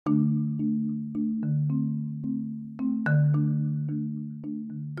Hello,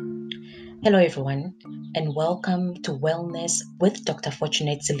 everyone, and welcome to Wellness with Dr.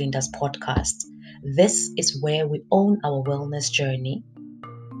 Fortunate Cylinder's podcast. This is where we own our wellness journey.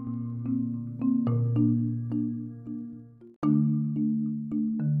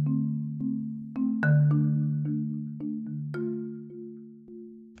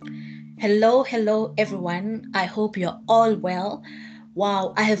 Hello, everyone. I hope you're all well.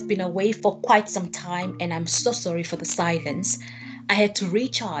 Wow, I have been away for quite some time, and I'm so sorry for the silence. I had to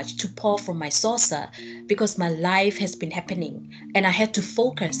recharge to pour from my saucer because my life has been happening, and I had to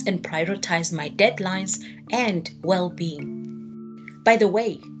focus and prioritize my deadlines and well being. By the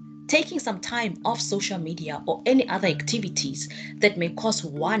way, taking some time off social media or any other activities that may cause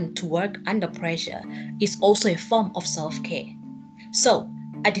one to work under pressure is also a form of self care. So,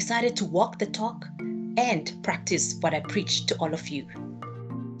 I decided to walk the talk and practice what I preach to all of you.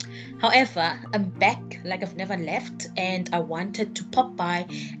 However, I'm back like I've never left, and I wanted to pop by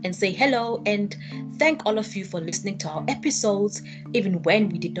and say hello and thank all of you for listening to our episodes, even when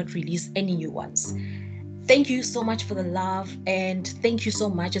we did not release any new ones. Thank you so much for the love, and thank you so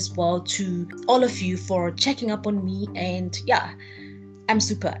much as well to all of you for checking up on me. And yeah, I'm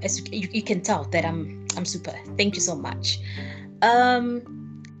super. As you can tell that I'm super. Thank you so much.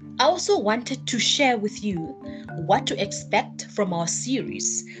 I also wanted to share with you what to expect from our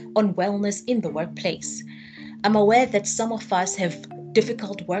series on wellness in the workplace. I'm aware that some of us have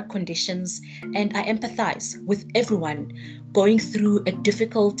difficult work conditions, and I empathize with everyone going through a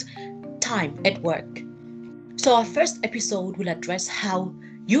difficult time at work. So, our first episode will address how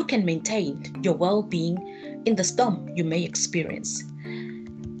you can maintain your well being in the storm you may experience.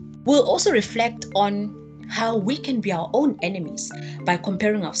 We'll also reflect on how we can be our own enemies by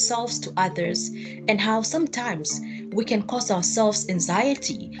comparing ourselves to others, and how sometimes we can cause ourselves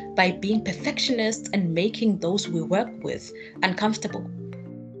anxiety by being perfectionists and making those we work with uncomfortable.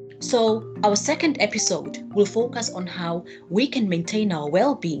 So, our second episode will focus on how we can maintain our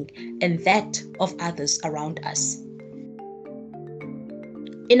well being and that of others around us.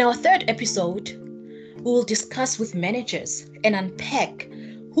 In our third episode, we will discuss with managers and unpack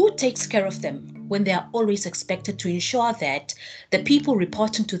who takes care of them when they are always expected to ensure that the people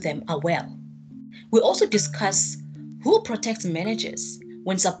reporting to them are well. We'll also discuss who protects managers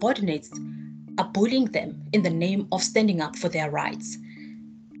when subordinates are bullying them in the name of standing up for their rights.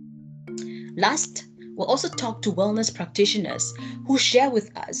 Last, we'll also talk to wellness practitioners who share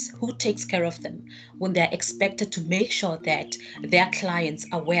with us who takes care of them when they're expected to make sure that their clients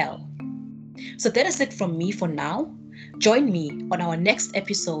are well. So that is it from me for now. Join me on our next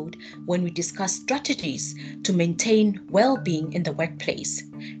episode when we discuss strategies to maintain well being in the workplace.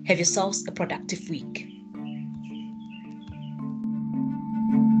 Have yourselves a productive week.